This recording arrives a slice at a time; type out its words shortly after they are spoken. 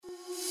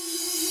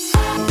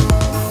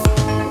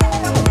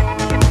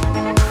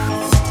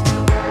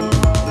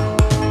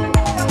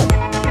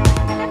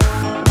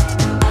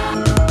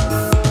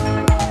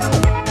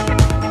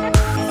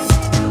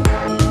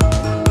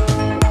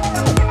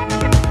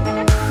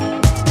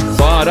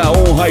para a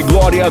honra e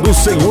glória do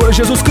Senhor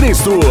Jesus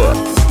Cristo.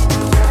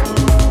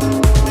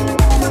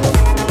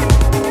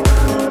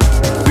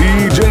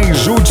 DJ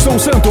Judson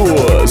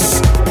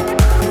Santos.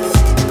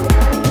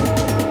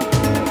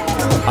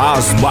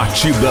 As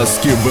batidas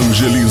que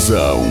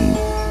evangelizam.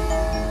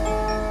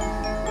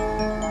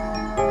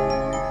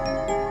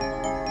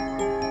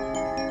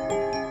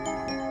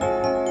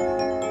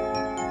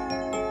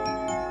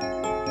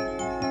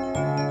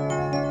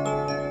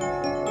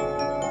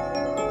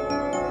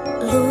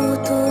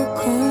 Luto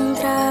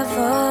contra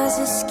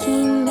vozes que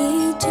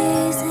me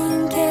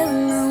dizem que eu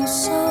não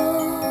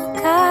sou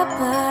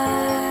capaz.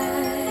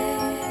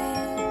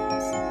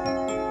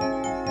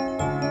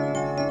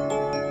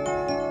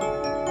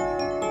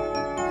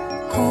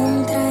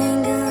 Contra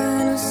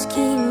enganos que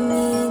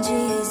me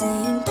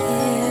dizem que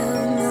eu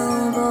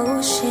não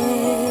vou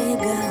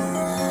chegar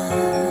lá.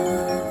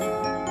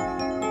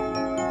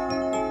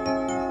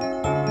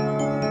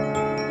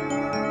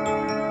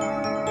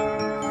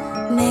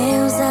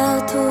 Meus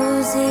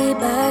altos e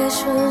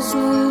baixos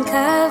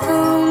nunca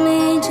vão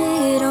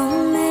medir o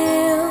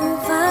meu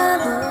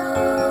valor.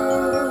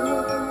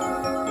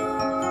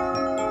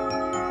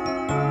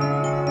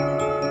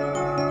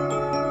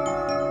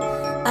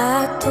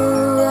 A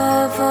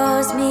tua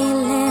voz me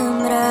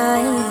lembra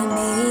e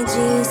me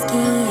diz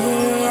quem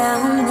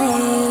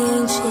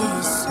realmente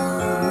sou.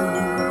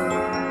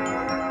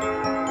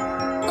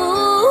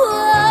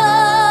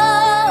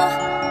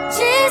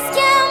 Diz que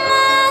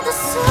amado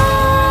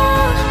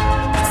sou,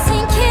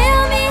 sem que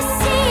eu me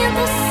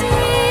sinta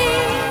assim.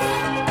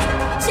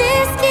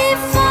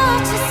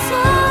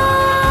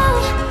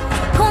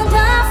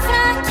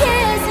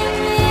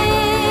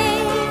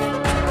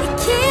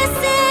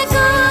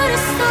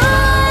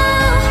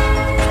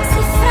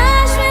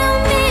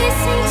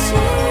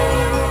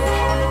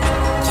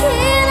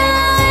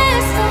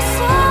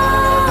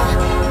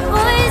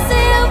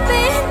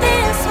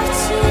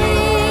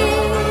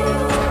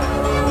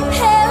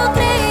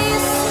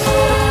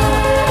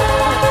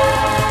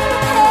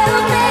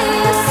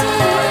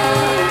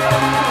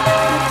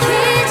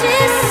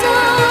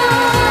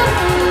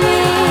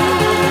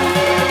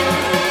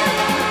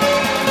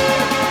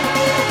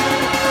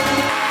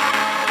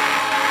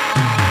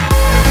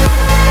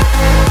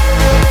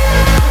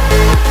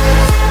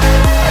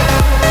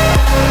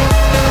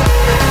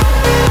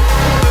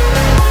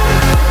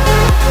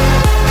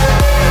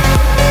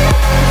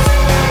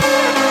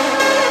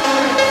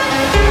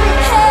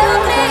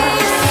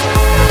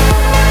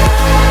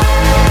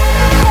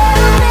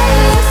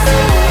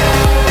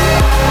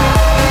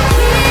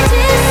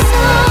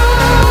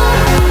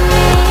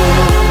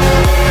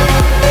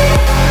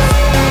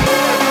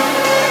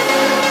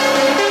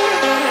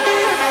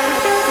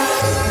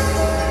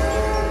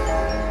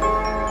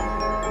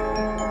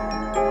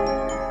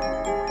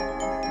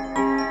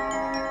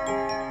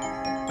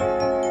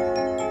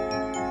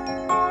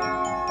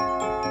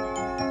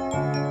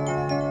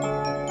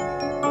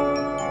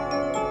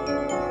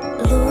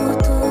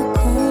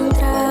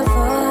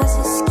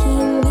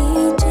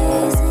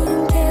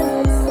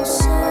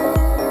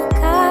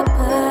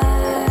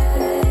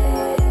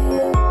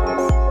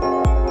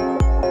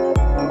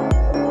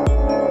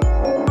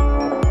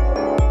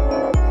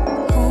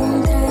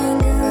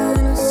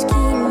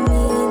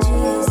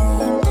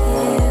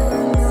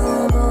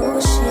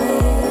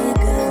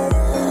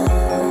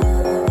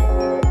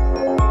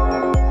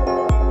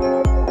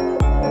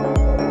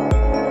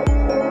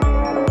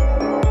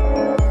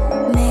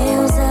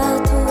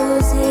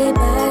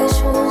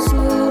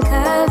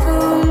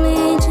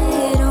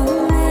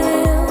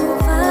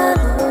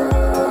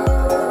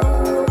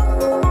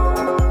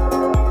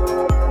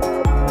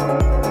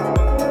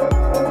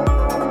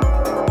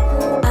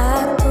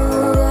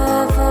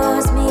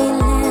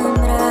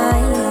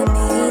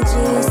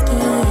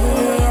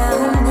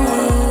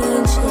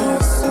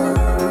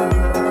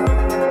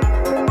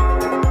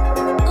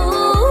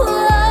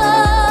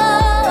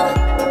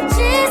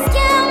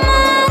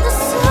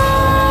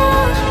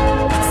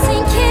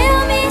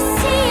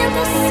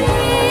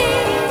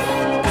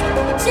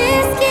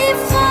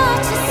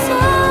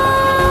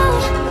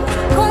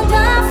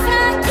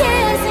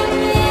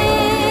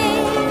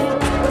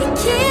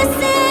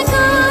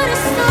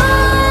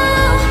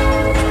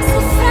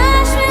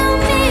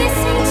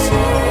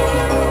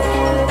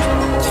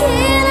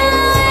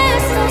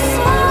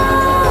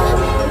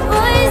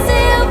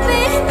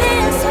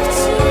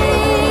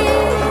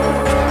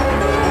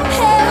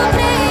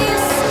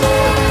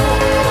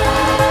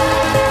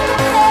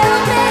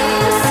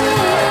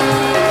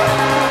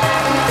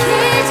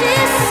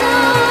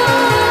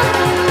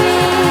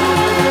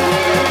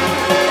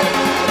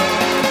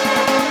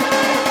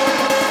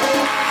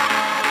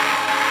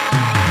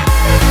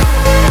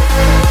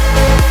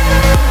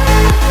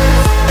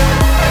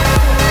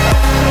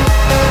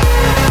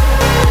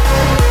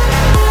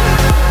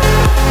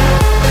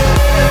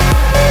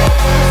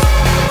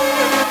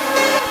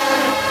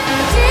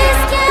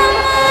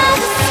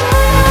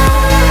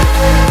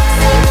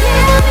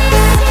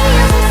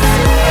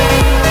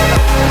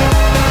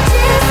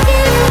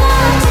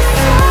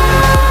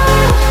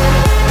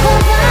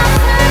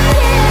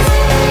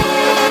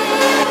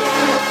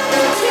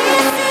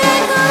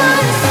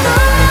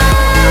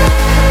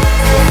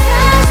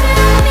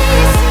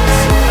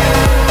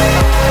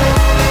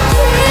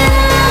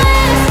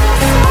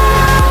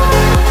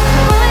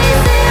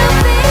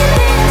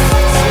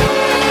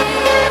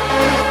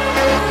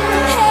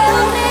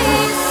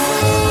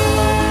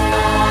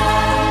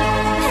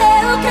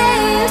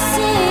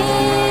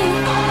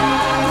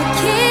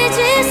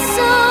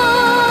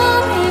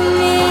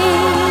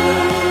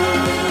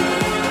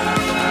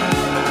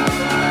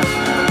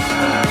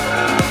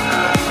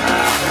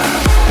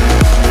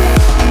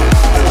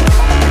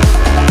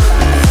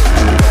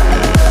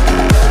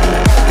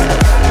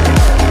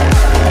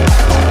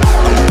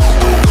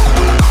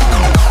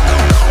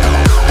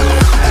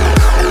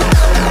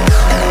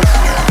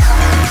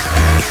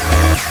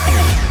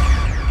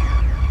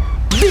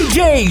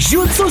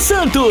 Judson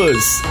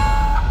Santos.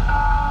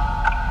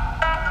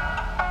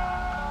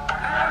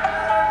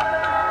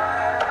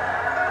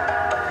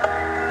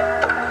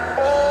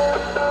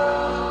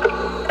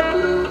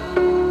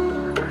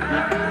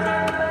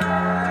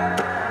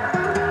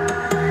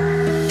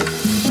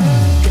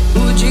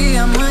 O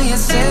dia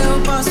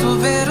amanheceu, posso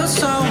ver o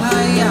sol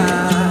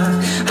raiar,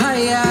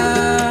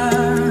 raiar.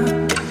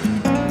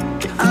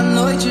 A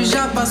noite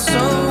já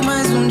passou,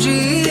 mais um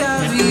dia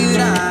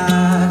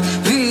virá,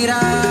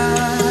 virá.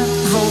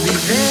 Vou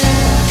viver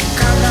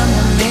cada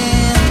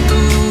momento,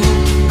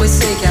 pois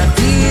sei que a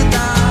vida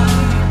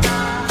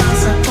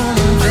passa como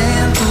um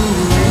vento.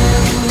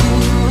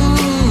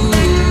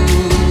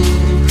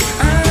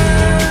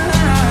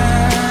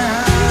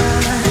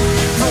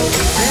 Vou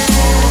viver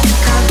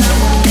cada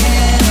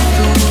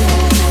momento,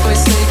 pois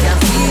sei que a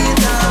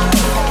vida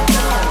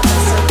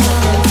passa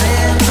como um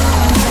vento.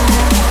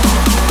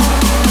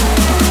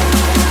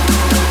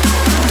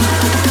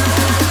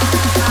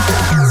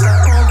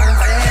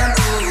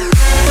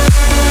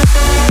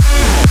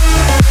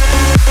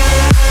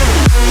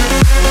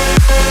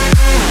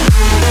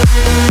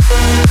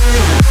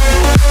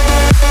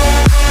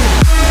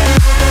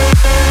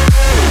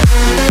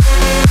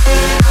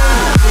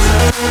 Passa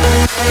como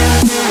um vento.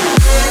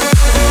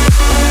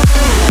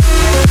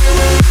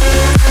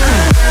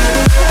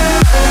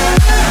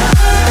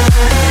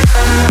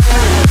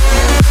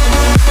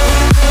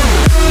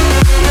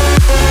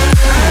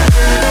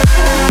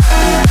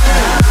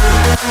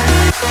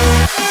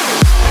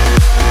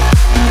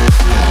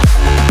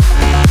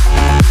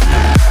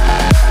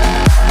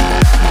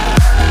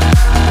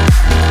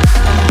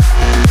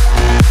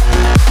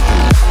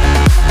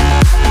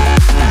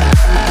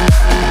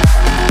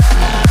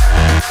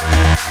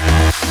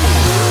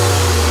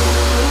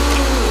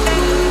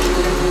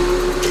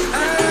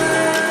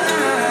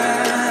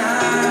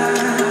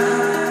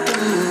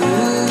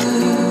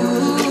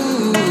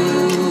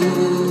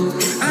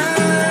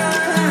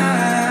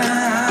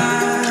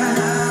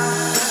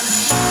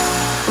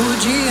 O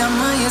dia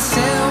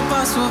amanheceu,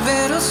 posso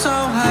ver o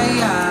sol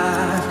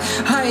raiar,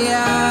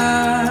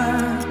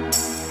 raiar.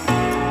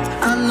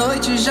 A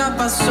noite já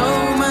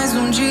passou, mais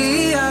um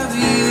dia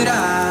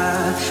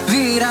virá,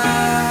 virá.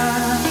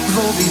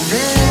 Vou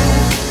viver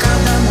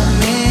cada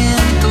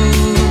momento,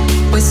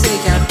 pois sei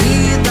que a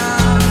vida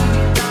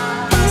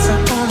passa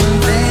como um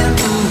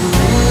vento.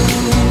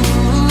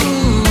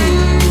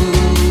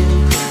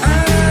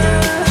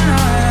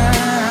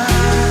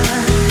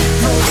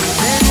 Vou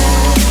viver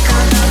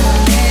cada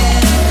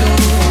momento,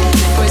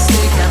 pois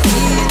sei que a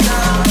vida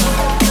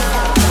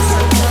passa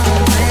como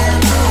um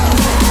vento.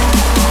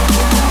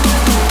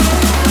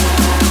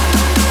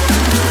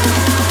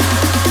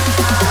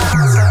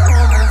 Passa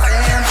como um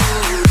vento.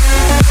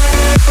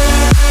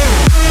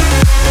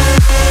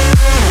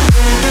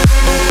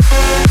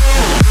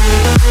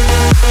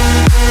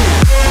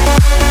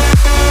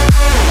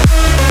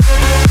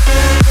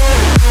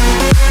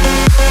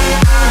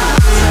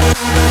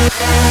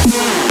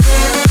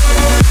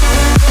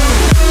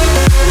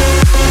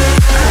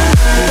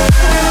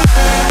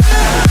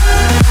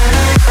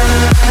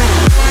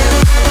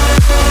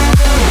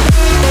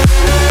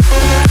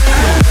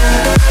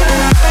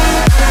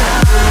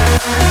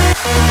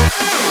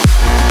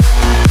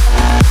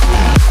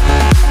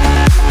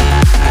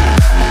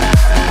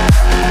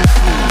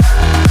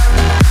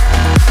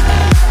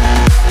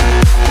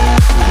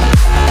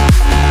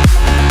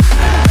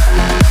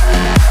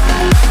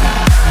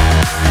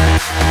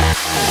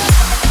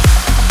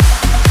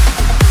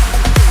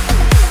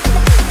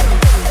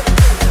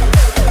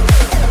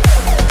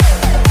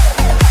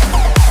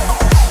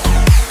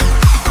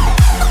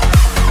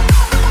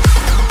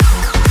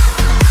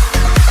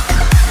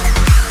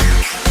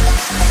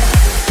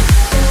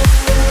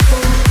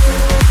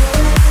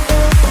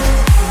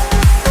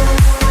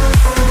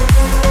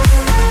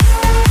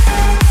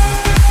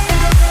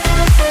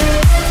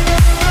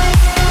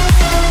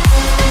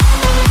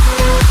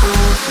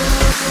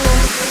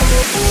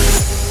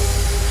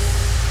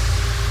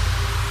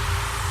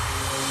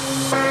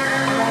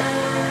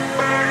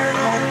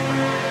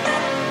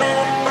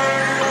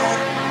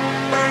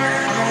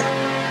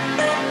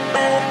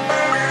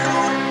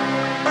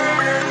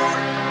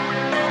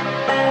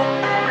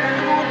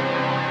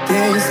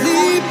 Tens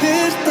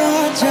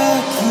liberdade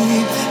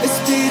aqui,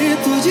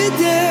 Espírito de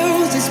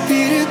Deus,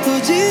 Espírito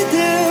de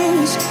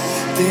Deus.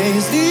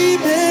 Tens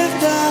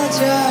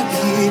liberdade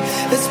aqui,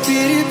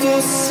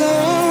 Espírito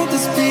Santo,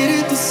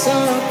 Espírito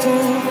Santo.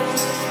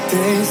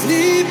 Tens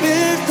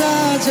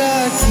liberdade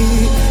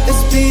aqui,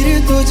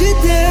 Espírito de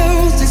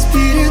Deus,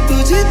 Espírito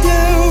de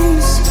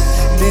Deus.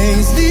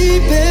 Tens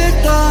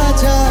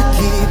liberdade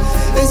aqui,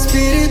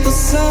 Espírito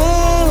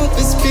Santo,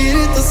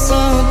 Espírito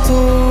Santo.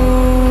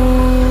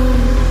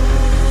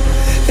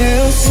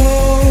 Eu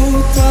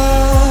sou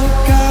tua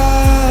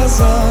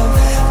casa,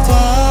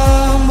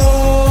 tua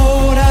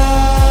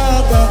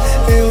morada.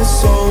 Eu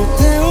sou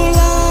teu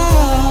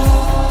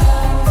lar.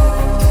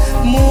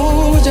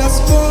 Mude as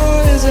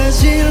coisas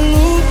de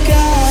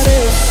lugar.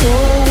 Eu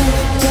sou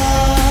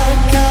tua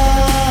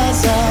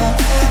casa,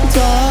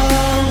 tua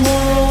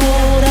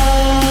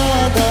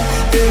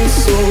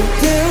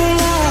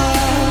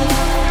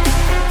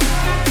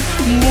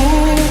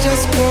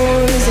as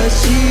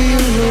coisas de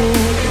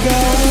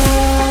lugar.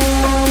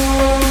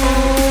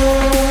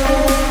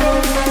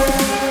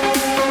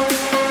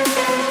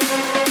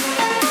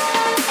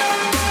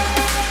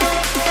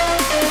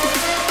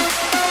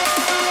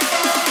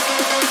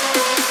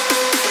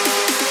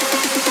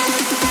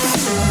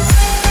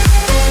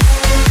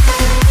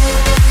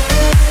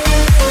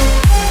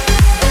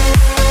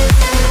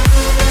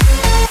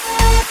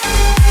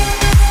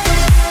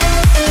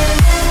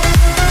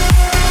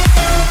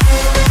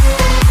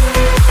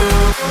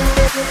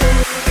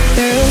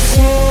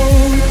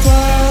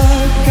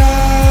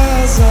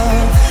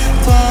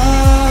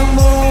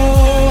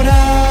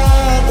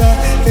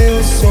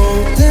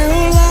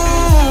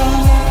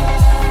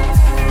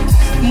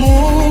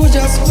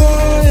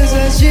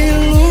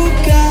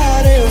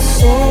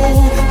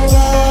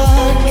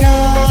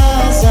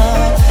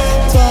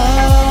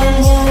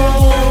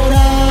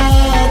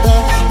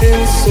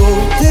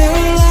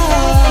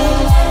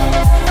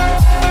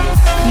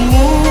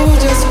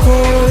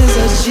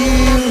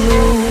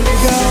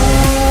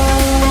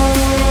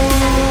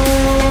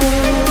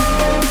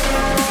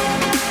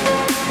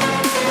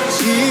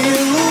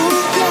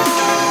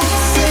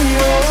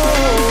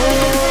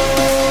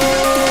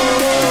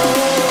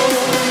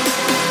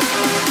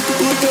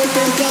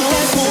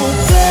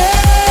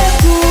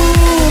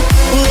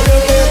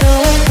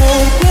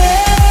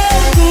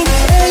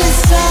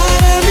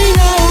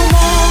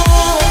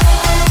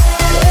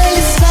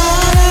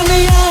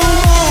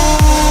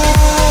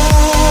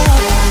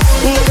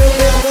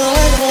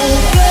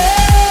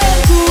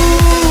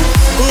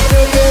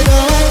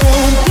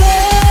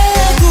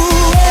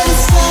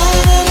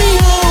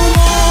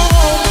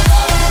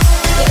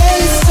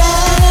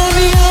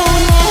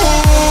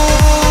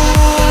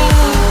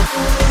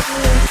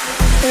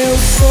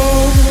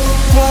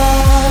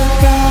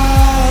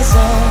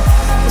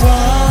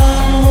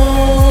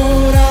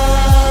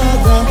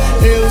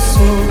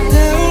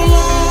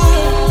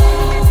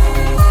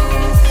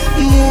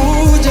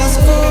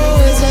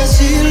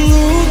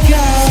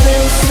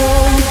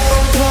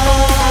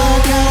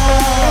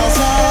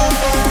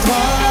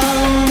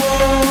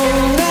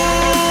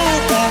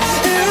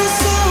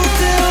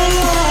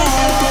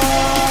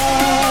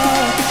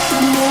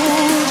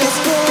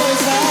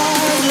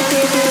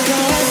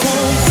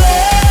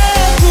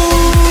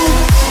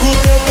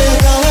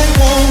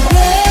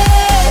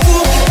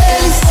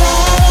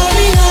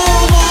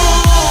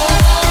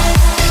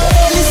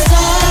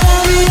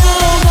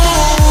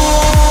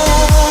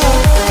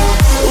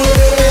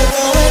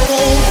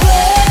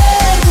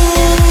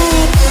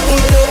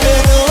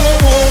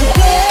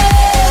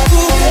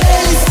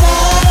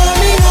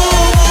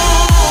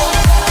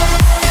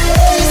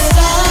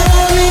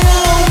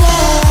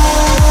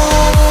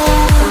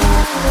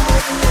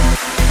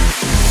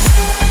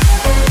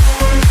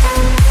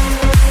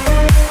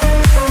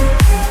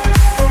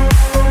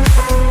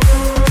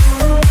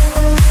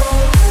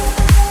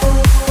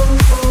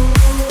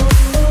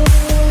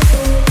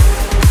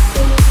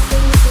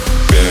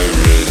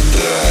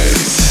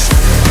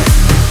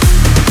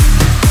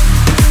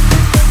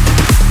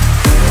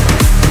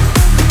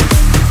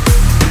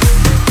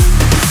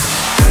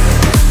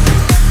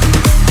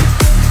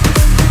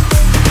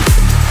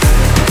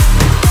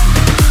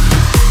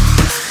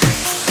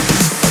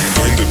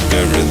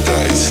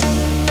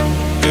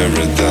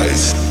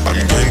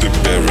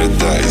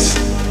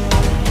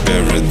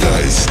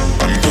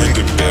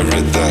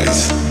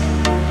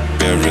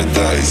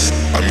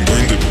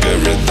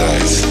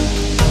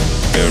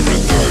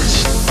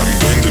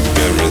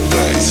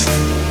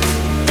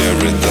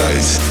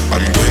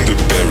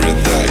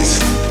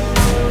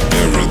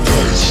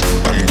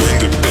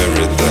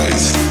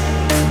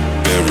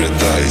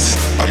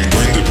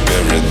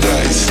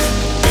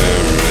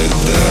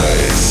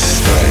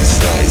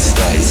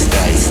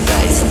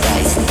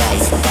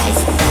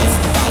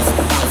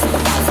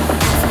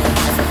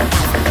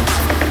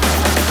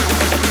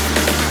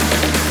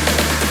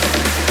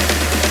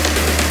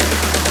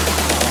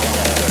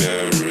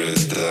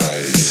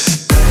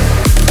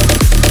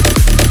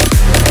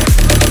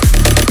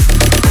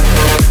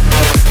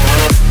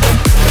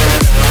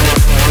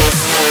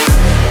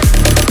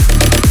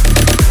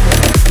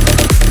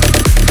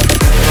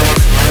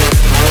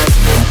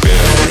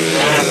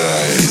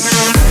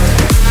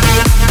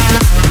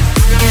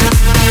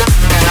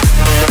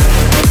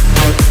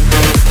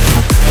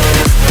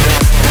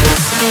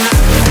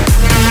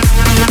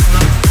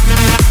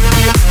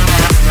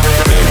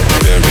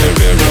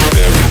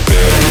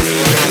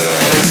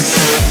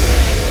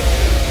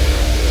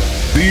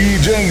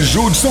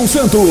 Judson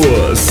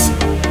Santos.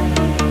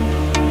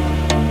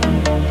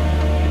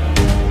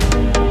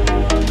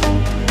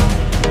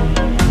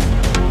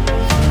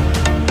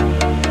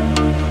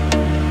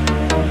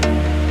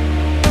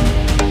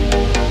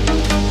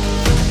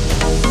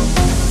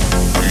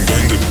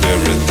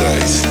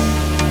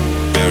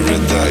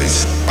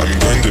 Paradise, I'm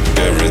going to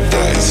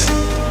paradise.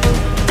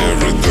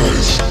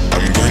 Paradise,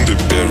 I'm going to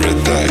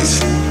paradise.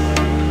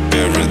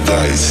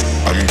 Paradise,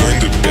 I'm going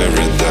to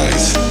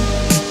paradise.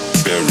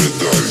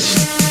 Paradise.